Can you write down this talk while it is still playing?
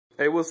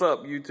Hey, what's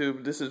up,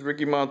 YouTube? This is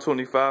Ricky Mom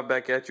 25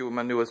 back at you with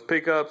my newest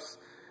pickups.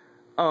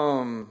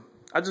 I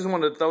just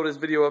wanted to throw this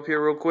video up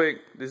here real quick.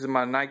 This is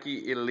my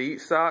Nike Elite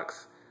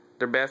socks.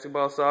 They're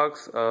basketball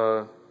socks.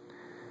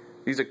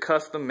 These are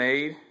custom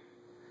made.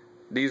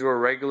 These were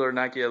regular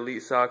Nike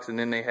Elite socks, and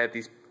then they had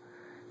these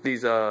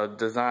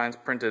designs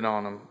printed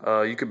on them.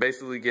 You could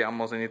basically get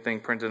almost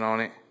anything printed on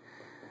it.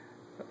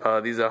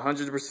 These are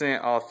 100%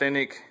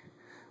 authentic,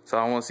 so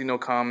I don't want to see no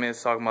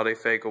comments talking about they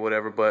fake or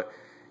whatever. But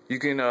you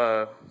can,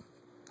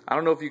 I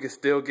don't know if you can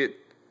still get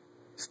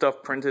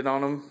stuff printed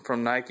on them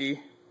from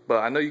Nike, but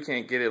I know you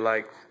can't get it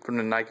like from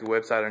the Nike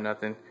website or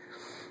nothing.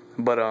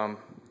 But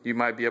you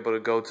might be able to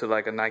go to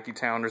like a Nike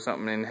town or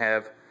something and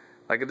have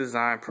like a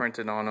design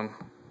printed on them,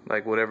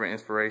 like whatever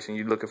inspiration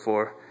you're looking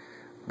for.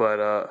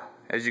 But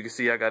as you can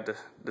see, I got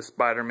the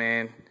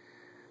Spider-Man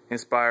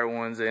inspired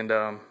ones and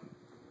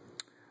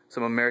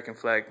some American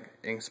flag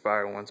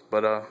inspired ones.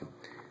 But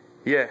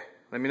yeah,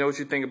 let me know what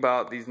you think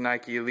about these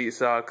Nike Elite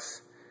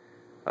socks.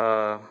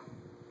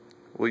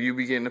 Will you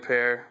be getting a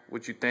pair?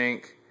 What you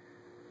think?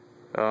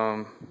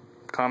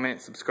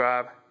 Comment,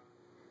 subscribe.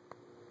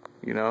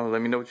 You know,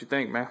 let me know what you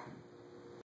think, man.